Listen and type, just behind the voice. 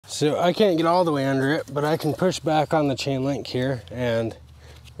So I can't get all the way under it, but I can push back on the chain link here, and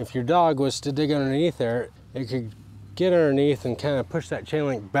if your dog was to dig underneath there, it could get underneath and kind of push that chain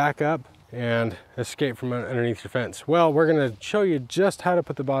link back up and escape from underneath your fence. Well, we're gonna show you just how to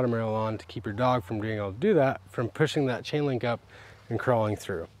put the bottom rail on to keep your dog from being able to do that, from pushing that chain link up and crawling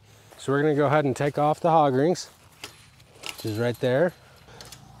through. So we're gonna go ahead and take off the hog rings, which is right there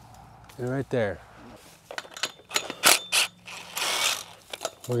and right there.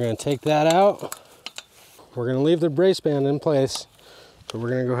 We're gonna take that out. We're gonna leave the brace band in place, but we're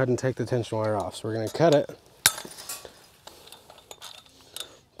gonna go ahead and take the tension wire off. So we're gonna cut it,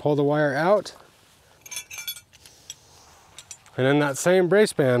 pull the wire out, and in that same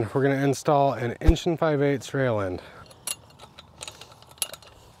brace band, we're gonna install an 1 5/8" rail end.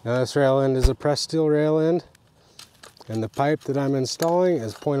 Now this rail end is a pressed steel rail end, and the pipe that I'm installing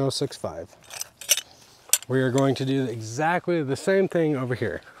is 0.065. We are going to do exactly the same thing over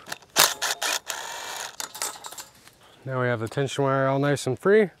here. Now we have the tension wire all nice and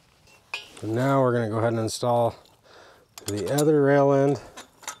free. And now we're gonna go ahead and install the other rail end.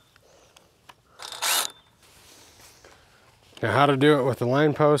 Now how to do it with the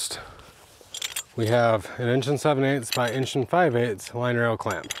line post. We have an 1 7/8" by 1 5/8" line rail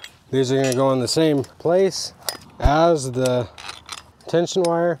clamp. These are gonna go in the same place as the tension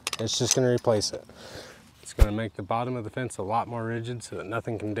wire. It's just gonna replace it. It's gonna make the bottom of the fence a lot more rigid so that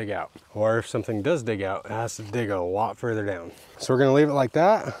nothing can dig out. Or if something does dig out, it has to dig a lot further down. So we're gonna leave it like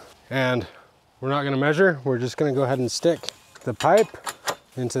that, and we're not gonna measure. We're just gonna go ahead and stick the pipe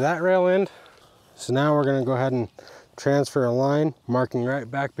into that rail end. So now we're gonna go ahead and transfer a line marking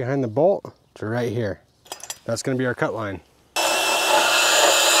right back behind the bolt to right here. That's gonna be our cut line.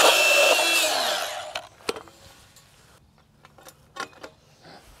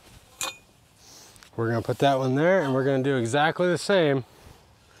 We're gonna put that one there, and we're gonna do exactly the same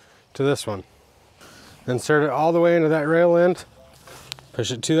to this one. Insert it all the way into that rail end, push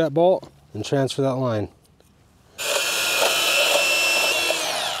it to that bolt, and transfer that line.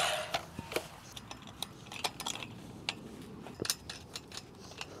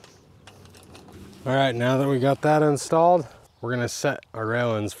 All right, now that we got that installed, we're gonna set our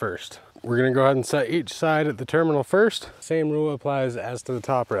rail ends first. We're gonna go ahead and set each side at the terminal first. Same rule applies as to the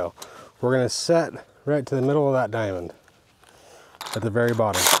top rail. We're gonna set right to the middle of that diamond at the very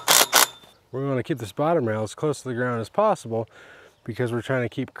bottom. We're gonna keep this bottom rail as close to the ground as possible because we're trying to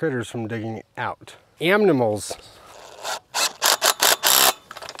keep critters from digging out. Animals.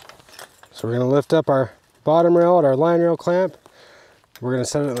 So we're gonna lift up our bottom rail at our line rail clamp. We're gonna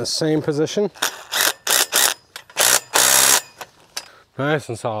set it in the same position. Nice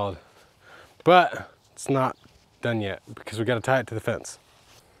and solid. But it's not done yet because we gotta tie it to the fence.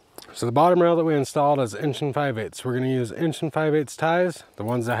 So the bottom rail that we installed is 1 5/8". We're gonna use 1 5/8" ties. The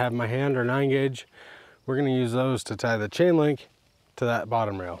ones I have in my hand are 9 gauge. We're gonna use those to tie the chain link to that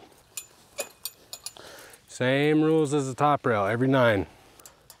bottom rail. Same rules as the top rail, every 9.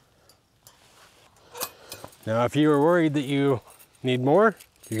 Now if you are worried that you need more,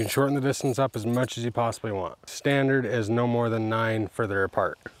 you can shorten the distance up as much as you possibly want. Standard is no more than 9 further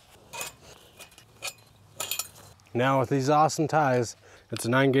apart. Now with these awesome ties, it's a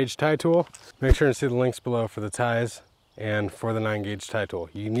 9 gauge tie tool. Make sure to see the links below for the ties and for the 9 gauge tie tool.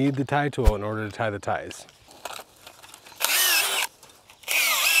 You need the tie tool in order to tie the ties.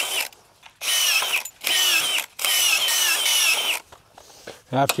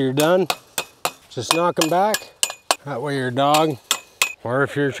 After you're done, just knock them back. That way your dog, or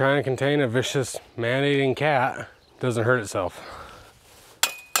if you're trying to contain a vicious man-eating cat, doesn't hurt itself.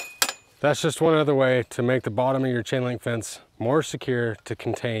 That's just one other way to make the bottom of your chain link fence more secure to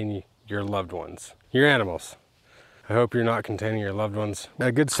contain your loved ones, your animals. I hope you're not containing your loved ones.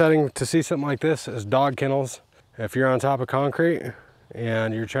 A good setting to see something like this is dog kennels. If you're on top of concrete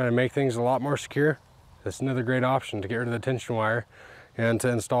and you're trying to make things a lot more secure, that's another great option to get rid of the tension wire and to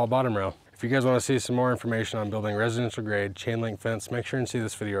install a bottom rail. If you guys want to see some more information on building residential grade chain link fence, make sure and see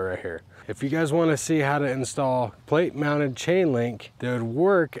this video right here. If you guys want to see how to install plate mounted chain link that would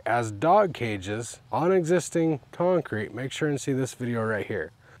work as dog cages on existing concrete, make sure and see this video right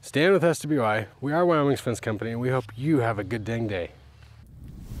here. Stand with SWI. We are Wyoming's Fence Company, and we hope you have a good dang day.